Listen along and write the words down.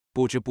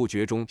不知不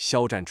觉中，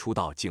肖战出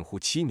道近乎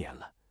7年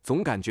了，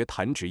总感觉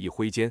弹指一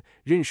挥间，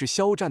认识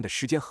肖战的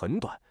时间很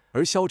短。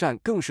而肖战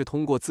更是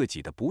通过自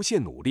己的不懈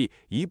努力，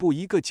一步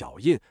一个脚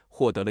印，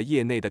获得了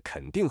业内的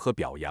肯定和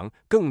表扬，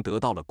更得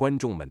到了观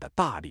众们的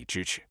大力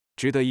支持。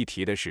值得一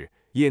提的是，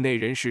业内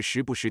人士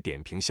时不时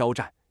点评肖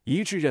战，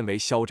一致认为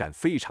肖战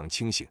非常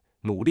清醒、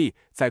努力，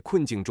在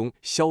困境中，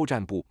肖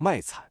战不卖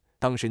惨。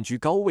当身居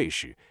高位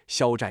时，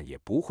肖战也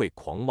不会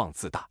狂妄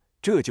自大，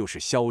这就是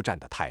肖战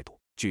的态度。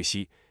据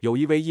悉，有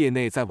一位业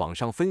内在网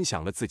上分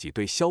享了自己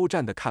对肖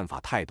战的看法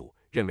态度，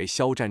认为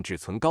肖战志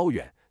存高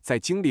远，在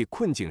经历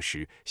困境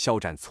时，肖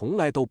战从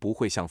来都不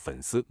会向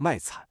粉丝卖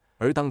惨，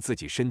而当自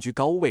己身居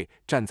高位，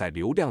站在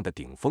流量的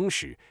顶峰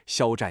时，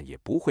肖战也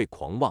不会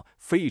狂妄，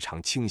非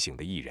常清醒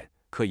的艺人，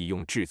可以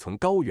用志存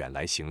高远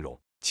来形容。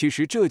其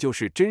实这就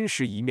是真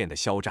实一面的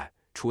肖战。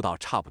出道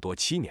差不多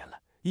7年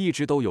了，一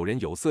直都有人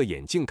有色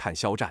眼镜看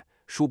肖战，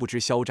殊不知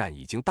肖战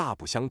已经大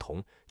不相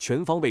同，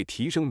全方位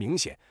提升明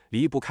显，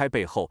离不开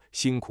背后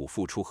辛苦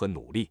付出和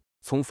努力。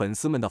从粉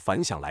丝们的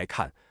反响来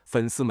看，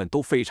粉丝们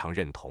都非常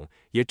认同，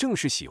也正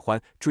是喜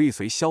欢追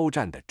随肖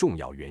战的重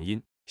要原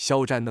因。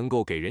肖战能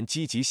够给人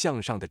积极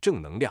向上的正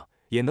能量，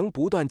也能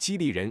不断激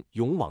励人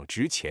勇往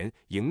直前、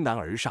迎难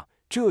而上，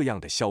这样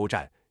的肖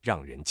战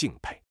让人敬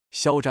佩。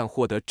肖战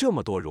获得这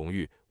么多荣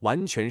誉，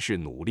完全是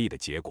努力的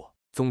结果。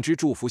总之，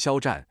祝福肖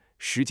战。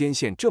时间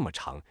线这么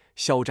长，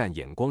肖战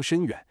眼光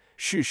深远，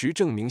事实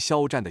证明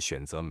肖战的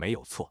选择没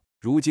有错。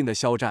如今的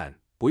肖战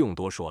不用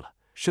多说了，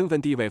身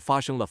份地位发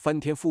生了翻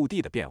天覆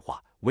地的变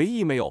化，唯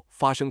一没有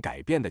发生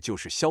改变的就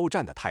是肖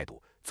战的态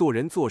度，做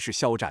人做事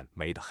肖战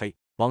没得黑。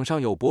网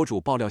上有博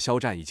主爆料，肖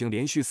战已经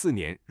连续4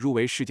年入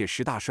围世界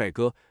10大帅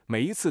哥，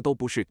每一次都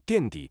不是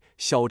垫底，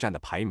肖战的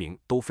排名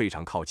都非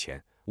常靠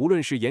前。无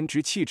论是颜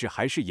值、气质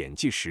还是演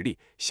技实力，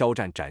肖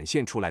战展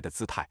现出来的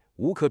姿态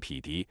无可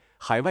匹敌，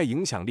海外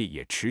影响力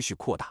也持续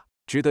扩大。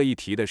值得一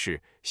提的是，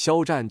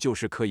肖战就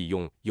是可以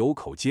用有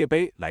口皆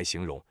碑来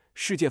形容，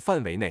世界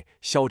范围内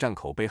肖战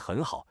口碑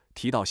很好，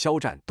提到肖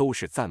战都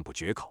是赞不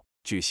绝口。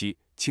据悉，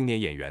青年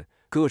演员、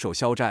歌手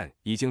肖战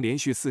已经连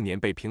续4年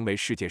被评为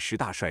世界10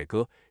大帅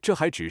哥，这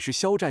还只是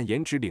肖战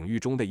颜值领域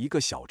中的一个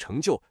小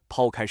成就。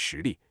抛开实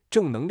力、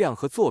正能量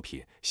和作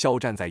品，肖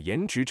战在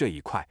颜值这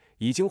一块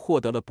已经获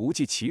得了不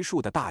计其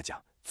数的大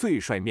奖，最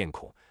帅面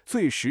孔、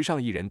最时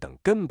尚艺人等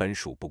根本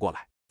数不过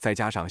来。再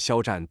加上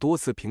肖战多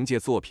次凭借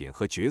作品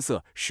和角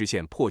色实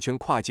现破圈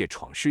跨界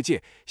闯世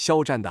界，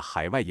肖战的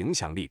海外影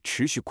响力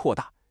持续扩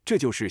大，这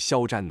就是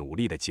肖战努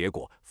力的结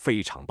果，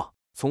非常棒。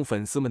从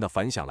粉丝们的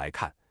反响来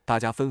看，大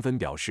家纷纷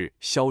表示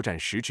肖战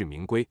实至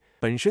名归，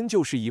本身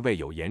就是一位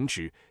有颜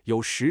值、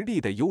有实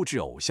力的优质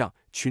偶像，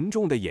群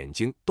众的眼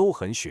睛都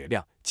很雪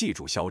亮，记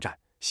住肖战，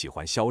喜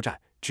欢肖战，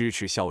支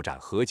持肖战，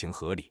合情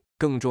合理。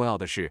更重要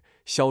的是，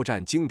肖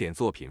战经典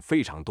作品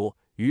非常多，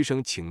余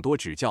生请多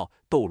指教、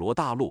斗罗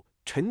大陆、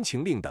陈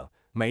情令等，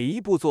每一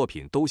部作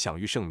品都享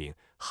誉盛名，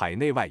海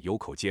内外有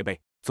口皆碑。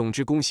总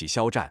之，恭喜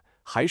肖战！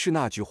还是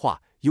那句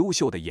话，优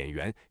秀的演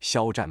员，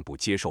肖战不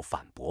接受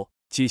反驳。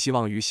寄希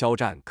望于肖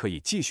战可以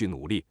继续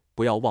努力，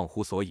不要忘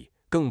乎所以，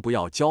更不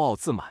要骄傲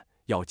自满，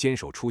要坚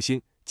守初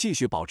心，继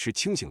续保持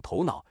清醒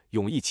头脑，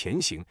勇毅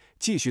前行，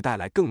继续带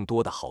来更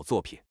多的好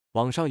作品。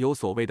网上有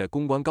所谓的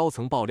公关高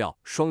层爆料，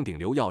双顶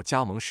流要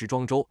加盟时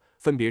装周，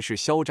分别是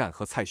肖战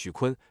和蔡徐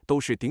坤，都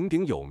是鼎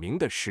鼎有名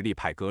的实力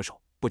派歌手。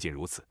不仅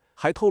如此，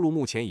还透露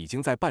目前已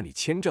经在办理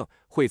签证，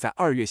会在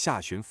2月下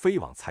旬飞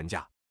往参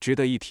加。值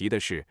得一提的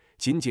是，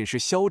仅仅是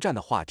肖战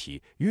的话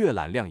题阅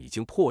览量已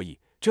经破亿，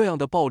这样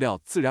的爆料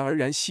自然而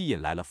然吸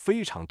引来了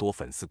非常多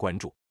粉丝关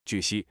注。据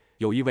悉，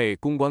有一位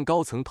公关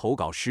高层投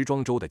稿时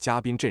装周的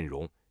嘉宾阵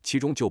容，其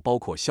中就包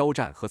括肖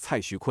战和蔡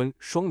徐坤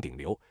双顶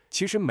流。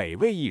其实每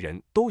位艺人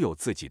都有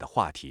自己的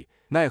话题，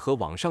奈何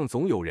网上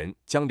总有人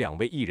将2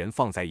位艺人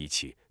放在一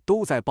起，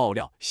都在爆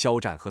料肖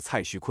战和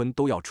蔡徐坤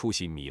都要出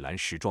席米兰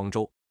时装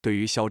周。对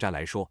于肖战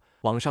来说，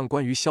网上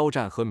关于肖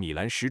战和米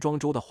兰时装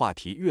周的话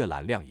题阅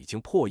览量已经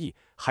破亿，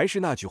还是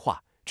那句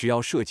话，只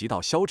要涉及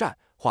到肖战，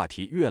话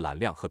题阅览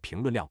量和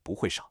评论量不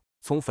会少。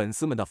从粉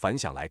丝们的反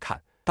响来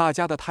看，大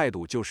家的态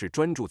度就是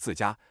专注自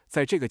家，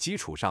在这个基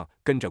础上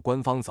跟着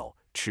官方走，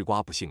吃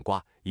瓜不信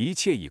瓜，一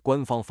切以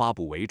官方发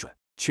布为准。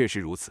确实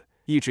如此，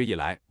一直以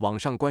来，网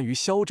上关于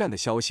肖战的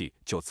消息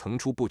就层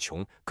出不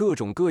穷，各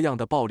种各样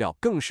的爆料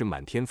更是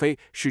满天飞，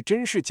是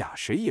真是假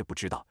谁也不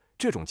知道。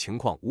这种情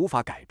况无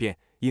法改变，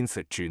因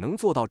此只能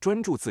做到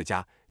专注自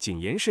家，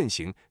谨言慎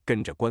行，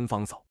跟着官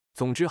方走。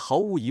总之，毫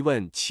无疑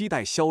问，期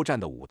待肖战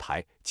的舞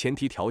台，前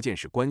提条件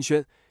是官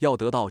宣，要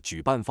得到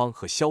举办方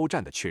和肖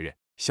战的确认。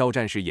肖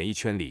战是演艺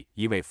圈里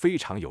一位非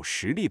常有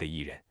实力的艺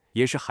人，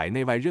也是海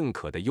内外认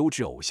可的优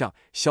质偶像。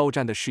肖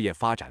战的事业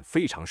发展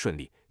非常顺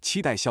利，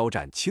期待肖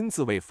战亲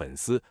自为粉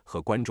丝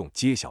和观众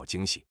揭晓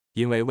惊喜。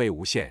因为魏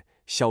无羡，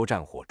肖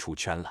战火出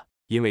圈了；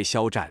因为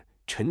肖战，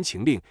陈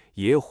情令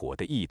也火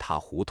得一塌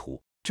糊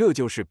涂。这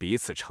就是彼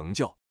此成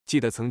就。记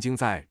得曾经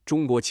在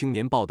中国青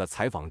年报的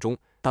采访中，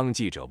当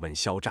记者问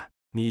肖战：“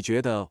你觉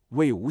得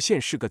魏无羡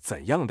是个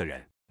怎样的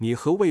人？你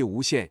和魏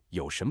无羡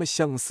有什么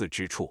相似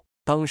之处？”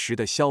当时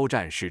的肖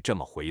战是这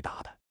么回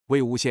答的：“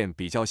魏无羡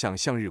比较像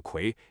向日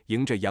葵，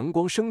迎着阳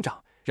光生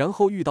长，然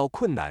后遇到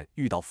困难、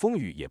遇到风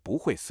雨也不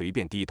会随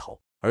便低头。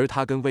而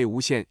他跟魏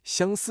无羡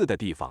相似的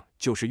地方，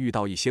就是遇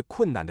到一些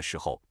困难的时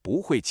候，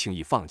不会轻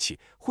易放弃，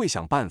会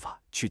想办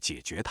法去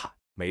解决它。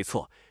没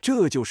错，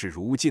这就是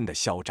如今的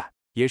肖战，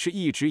也是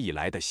一直以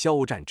来的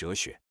肖战哲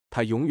学。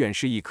他永远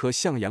是一棵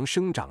向阳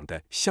生长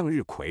的向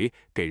日葵，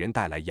给人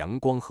带来阳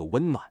光和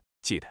温暖。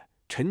记得《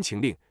陈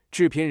情令》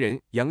制片人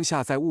杨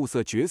夏在物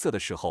色角色的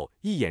时候，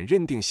一眼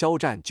认定肖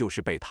战就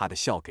是被他的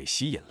笑给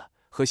吸引了，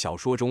和小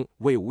说中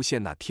魏无羡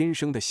那天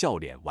生的笑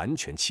脸完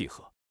全契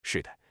合。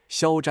是的，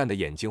肖战的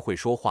眼睛会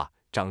说话，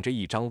长着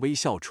一张微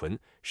笑唇，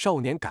少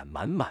年感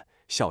满满，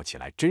笑起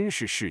来真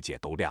是世界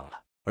都亮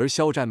了。而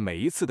肖战每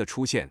一次的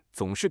出现，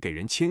总是给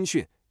人谦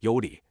逊、有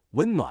礼、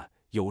温暖、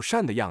友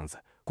善的样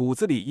子，骨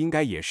子里应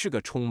该也是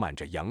个充满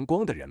着阳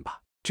光的人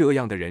吧。这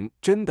样的人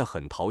真的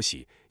很讨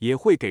喜，也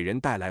会给人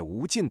带来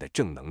无尽的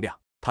正能量。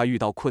他遇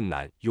到困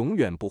难永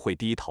远不会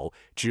低头，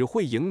只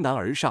会迎难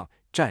而上，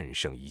战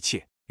胜一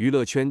切。娱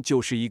乐圈就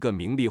是一个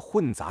名利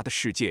混杂的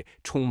世界，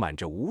充满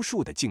着无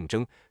数的竞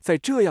争，在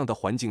这样的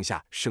环境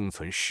下生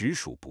存实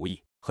属不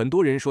易。很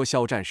多人说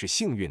肖战是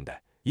幸运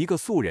的，一个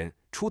素人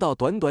出道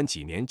短短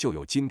几年就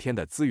有今天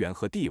的资源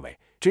和地位，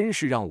真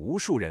是让无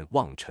数人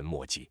望尘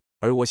莫及。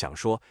而我想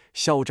说，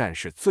肖战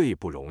是最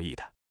不容易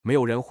的，没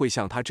有人会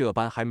像他这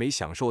般还没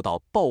享受到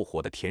爆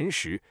火的甜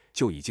食，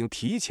就已经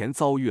提前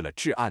遭遇了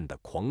至暗的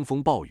狂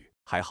风暴雨。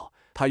还好，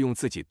他用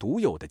自己独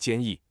有的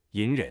坚毅、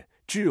隐忍、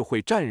智慧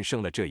战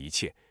胜了这一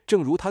切。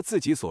正如他自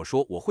己所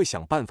说，我会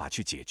想办法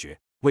去解决。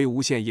魏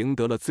无羡赢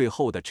得了最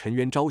后的沉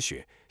冤昭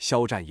雪，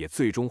肖战也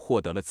最终获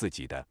得了自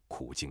己的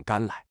苦尽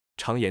甘来。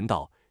常言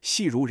道，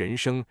戏如人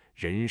生，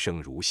人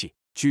生如戏。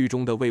剧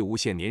中的魏无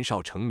羡年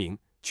少成名，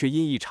却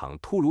因一场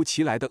突如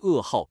其来的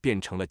噩耗，变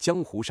成了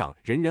江湖上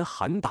人人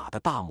喊打的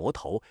大魔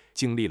头，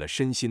经历了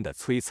身心的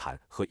摧残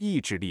和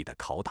意志力的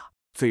拷打，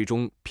最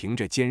终凭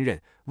着坚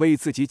韧，为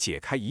自己解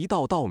开一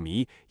道道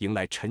谜，迎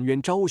来沉冤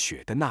昭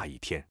雪的那一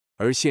天。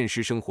而现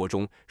实生活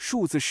中，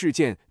数字事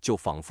件就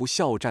仿佛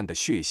肖战的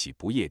血洗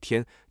不夜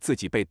天，自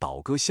己被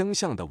倒戈相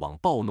向的网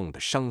暴弄得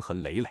伤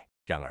痕累累。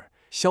然而，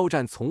肖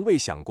战从未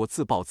想过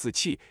自暴自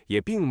弃，也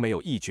并没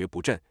有一蹶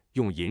不振，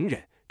用隐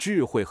忍、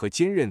智慧和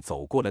坚韧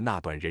走过了那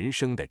段人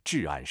生的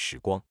至暗时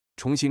光。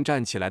重新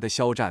站起来的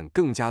肖战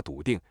更加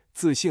笃定、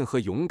自信和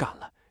勇敢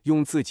了，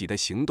用自己的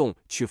行动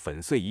去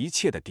粉碎一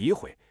切的诋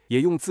毁，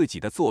也用自己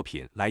的作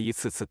品来一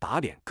次次打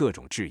脸各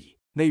种质疑。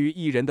内娱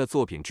艺人的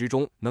作品之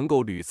中，能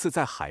够屡次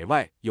在海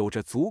外有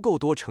着足够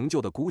多成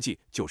就的，估计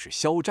就是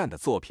肖战的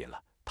作品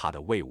了。他的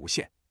魏无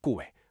羡、顾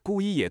伟、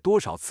顾一也多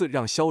少次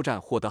让肖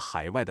战获得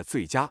海外的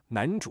最佳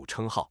男主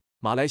称号。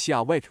马来西亚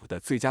WEP 的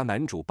最佳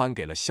男主颁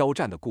给了肖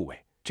战的顾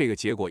伟，这个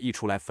结果一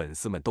出来，粉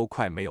丝们都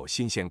快没有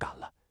新鲜感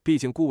了。毕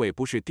竟顾伟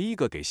不是第一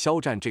个给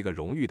肖战这个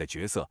荣誉的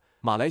角色，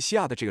马来西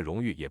亚的这个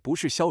荣誉也不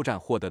是肖战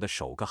获得的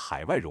首个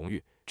海外荣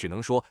誉，只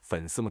能说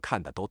粉丝们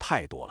看的都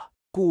太多了。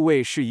顾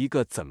伟是一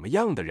个怎么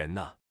样的人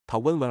呢？他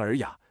温文尔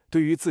雅，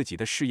对于自己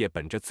的事业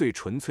本着最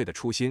纯粹的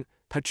初心，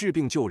他治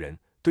病救人，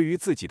对于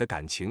自己的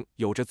感情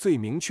有着最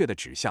明确的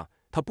指向，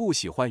他不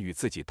喜欢与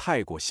自己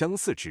太过相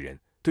似之人，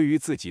对于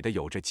自己的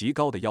有着极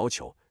高的要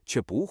求，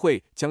却不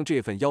会将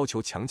这份要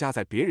求强加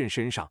在别人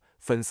身上。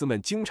粉丝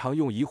们经常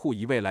用一户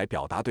一位来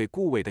表达对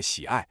顾伟的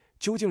喜爱，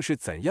究竟是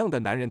怎样的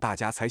男人大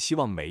家才希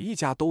望每一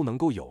家都能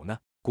够有呢？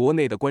国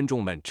内的观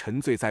众们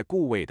沉醉在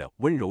顾伟的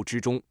温柔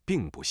之中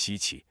并不稀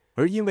奇，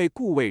而因为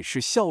顾伟是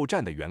肖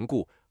战的缘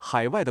故，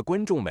海外的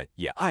观众们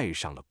也爱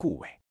上了顾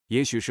伟。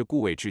也许是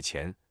顾伟之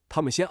前，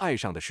他们先爱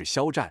上的是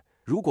肖战。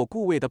如果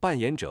顾伟的扮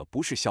演者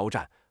不是肖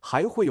战，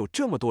还会有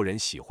这么多人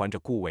喜欢着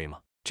顾伟吗？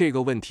这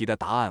个问题的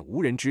答案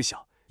无人知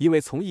晓，因为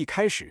从一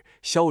开始，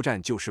肖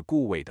战就是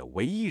顾伟的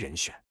唯一人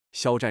选。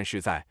肖战是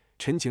在《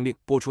陈情令》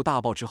播出大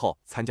爆之后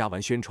参加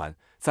完宣传，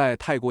在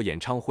泰国演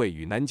唱会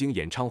与南京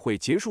演唱会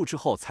结束之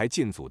后才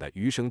进组的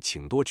余生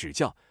请多指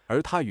教，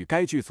而他与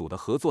该剧组的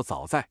合作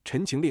早在《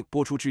陈情令》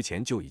播出之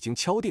前就已经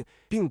敲定，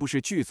并不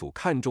是剧组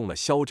看中了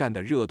肖战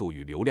的热度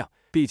与流量，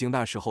毕竟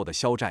那时候的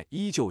肖战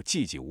依旧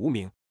寂寂无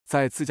名。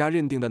在自家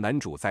认定的男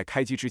主在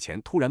开机之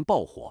前突然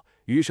爆火，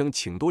余生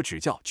请多指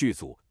教，剧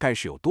组该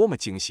是有多么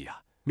惊喜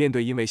啊！面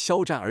对因为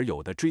肖战而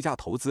有的追加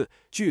投资，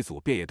剧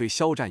组便也对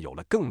肖战有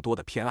了更多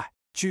的偏爱。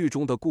剧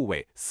中的顾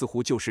伟似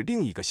乎就是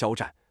另一个肖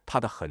战，他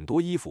的很多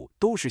衣服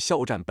都是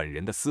肖战本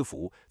人的私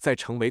服。在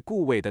成为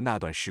顾伟的那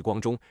段时光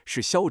中，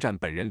是肖战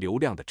本人流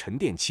量的沉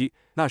淀期。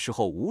那时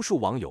候无数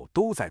网友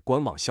都在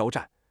观望肖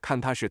战，看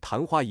他是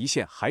昙花一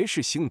现还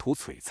是星途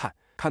璀璨，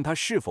看他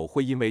是否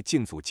会因为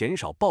进组减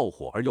少爆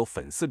火而有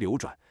粉丝流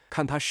转，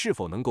看他是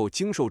否能够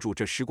经受住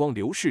这时光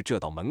流逝这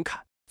道门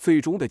槛。最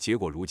终的结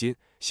果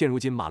现如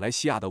今马来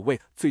西亚的WEP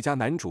最佳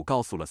男主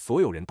告诉了所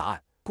有人答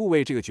案。顾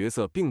伟这个角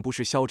色并不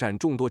是肖战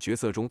众多角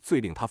色中最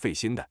令他费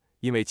心的，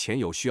因为前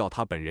有需要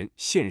他本人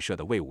献设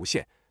的魏无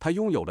羡，他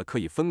拥有了可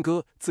以分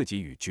割自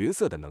己与角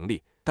色的能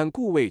力，但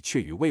顾伟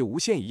却与魏无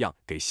羡一样，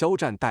给肖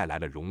战带来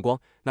了荣光，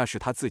那是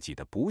他自己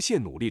的不懈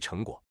努力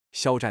成果。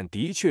肖战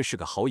的确是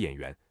个好演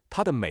员，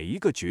他的每一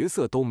个角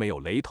色都没有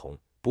雷同，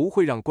不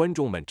会让观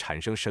众们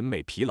产生审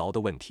美疲劳的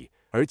问题。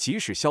而即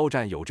使肖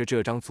战有着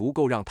这张足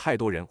够让太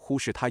多人忽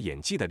视他演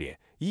技的脸，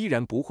依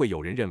然不会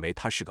有人认为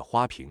他是个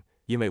花瓶，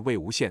因为魏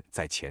无羡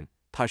在前，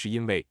他是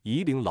因为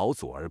夷陵老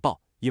祖而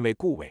爆，因为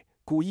顾伟、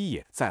顾一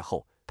也在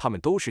后，他们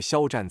都是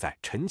肖战在《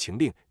陈情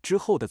令》之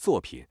后的作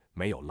品，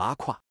没有拉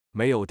胯，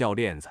没有掉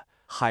链子，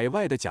海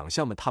外的奖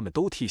项们他们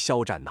都替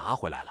肖战拿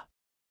回来了。